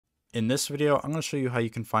In this video, I'm going to show you how you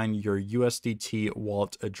can find your USDT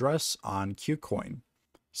wallet address on KuCoin.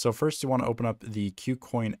 So first you want to open up the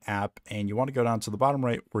KuCoin app and you want to go down to the bottom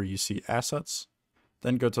right where you see assets.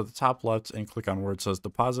 Then go to the top left and click on where it says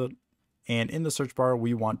deposit. And in the search bar,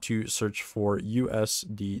 we want to search for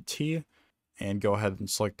USDT and go ahead and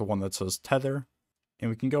select the one that says tether. And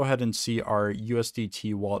we can go ahead and see our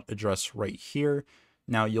USDT wallet address right here.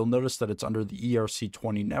 Now you'll notice that it's under the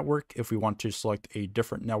ERC20 network. If we want to select a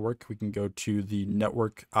different network, we can go to the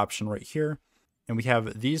network option right here. And we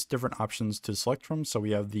have these different options to select from. So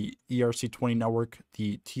we have the ERC20 network,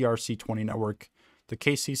 the TRC20 network, the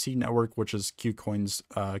KCC network, which is KuCoin's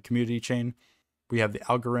community chain. We have the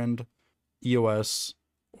Algorand, EOS,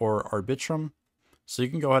 or Arbitrum. So you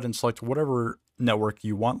can go ahead and select whatever network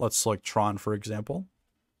you want. Let's select Tron, for example.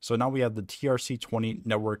 So now we have the TRC20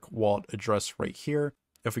 network wallet address right here.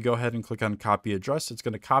 If we go ahead and click on copy address, it's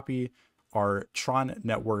going to copy our Tron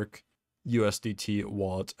network USDT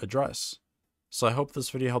wallet address. So I hope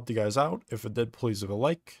this video helped you guys out. If it did, please leave a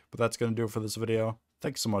like. But that's going to do it for this video.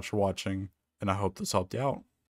 Thanks so much for watching, and I hope this helped you out.